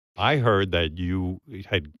I heard that you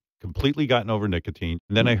had completely gotten over nicotine,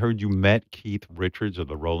 and then I heard you met Keith Richards of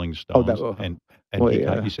the Rolling Stones, and well, he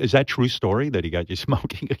got you. Is that true story that he got you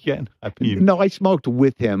smoking again? I mean, No, I smoked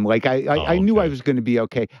with him. Like I knew I okay. was going to be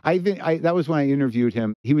okay. That was when I interviewed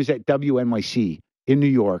him. He was at WNYC in New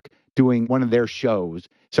York doing one of their shows.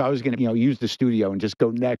 So I was going to, use the studio and just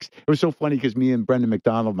go next. It was so funny because me and Brendan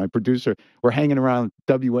McDonald, my producer, were hanging around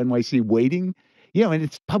WNYC waiting. And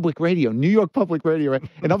it's public radio, New York public radio, right?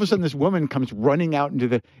 And all of a sudden, this woman comes running out into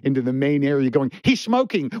the main area, going, "He's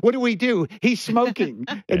smoking. What do we do? He's smoking."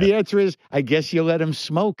 And the answer is, I guess you let him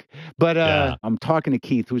smoke. But I'm talking to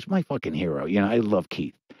Keith, who's my fucking hero. I love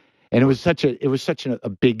Keith, and it was such a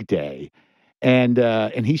big day.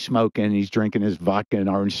 And he's smoking, and he's drinking his vodka and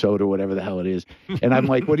orange soda, whatever the hell it is. And I'm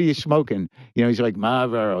like, "What are you smoking?" He's like,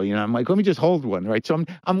 Marlboro. I'm like, "Let me just hold one," right? So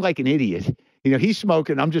I'm like an idiot. He's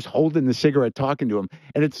smoking. I'm just holding the cigarette, talking to him.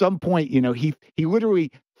 And at some point, he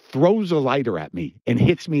literally throws a lighter at me and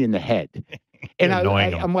hits me in the head. And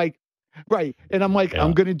I'm like, right. And I'm like,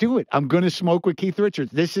 I'm going to do it. I'm going to smoke with Keith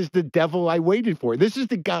Richards. This is the devil I waited for. This is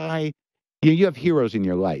the guy. You have heroes in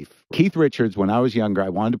your life. Keith Richards, when I was younger, I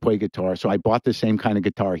wanted to play guitar, so I bought the same kind of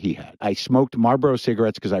guitar he had. I smoked Marlboro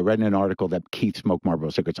cigarettes because I read in an article that Keith smoked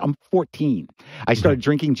Marlboro cigarettes. I'm 14. I started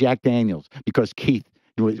drinking Jack Daniels because Keith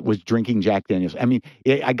was drinking Jack Daniels. I mean,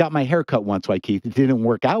 I got my hair cut once like Keith. It didn't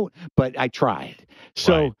work out, but I tried.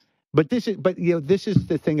 So, right. But this is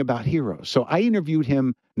the thing about heroes. So I interviewed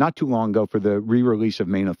him not too long ago for the re-release of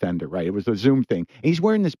Main Offender, right? It was a Zoom thing. And he's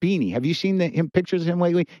wearing this beanie. Have you seen pictures of him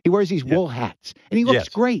lately? He wears these wool hats, and he looks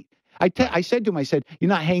great. I said to him, "You're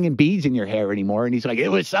not hanging beads in your hair anymore." And he's like, "It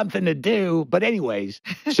was something to do." But anyways,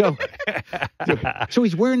 so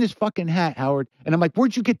he's wearing this fucking hat, Howard. And I'm like,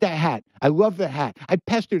 "Where'd you get that hat? I love the hat." I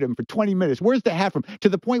pestered him for 20 minutes. "Where's the hat from?" To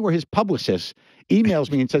the point where his publicist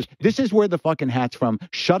emails me and says, "This is where the fucking hat's from.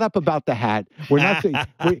 Shut up about the hat. We're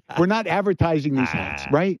not advertising these hats,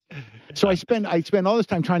 right?" So I spend all this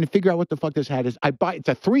time trying to figure out what the fuck this hat is. It's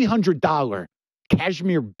a $300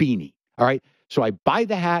 cashmere beanie. All right. So I buy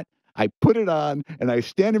the hat. I put it on, and I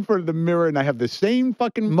stand in front of the mirror, and I have the same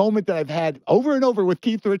fucking moment that I've had over and over with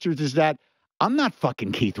Keith Richards, is that I'm not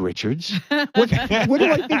fucking Keith Richards. What do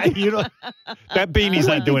I think? That beanie's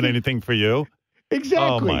not doing anything for you. Exactly.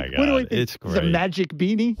 Oh, my God. What do I think? It's great. It's a magic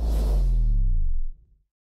beanie.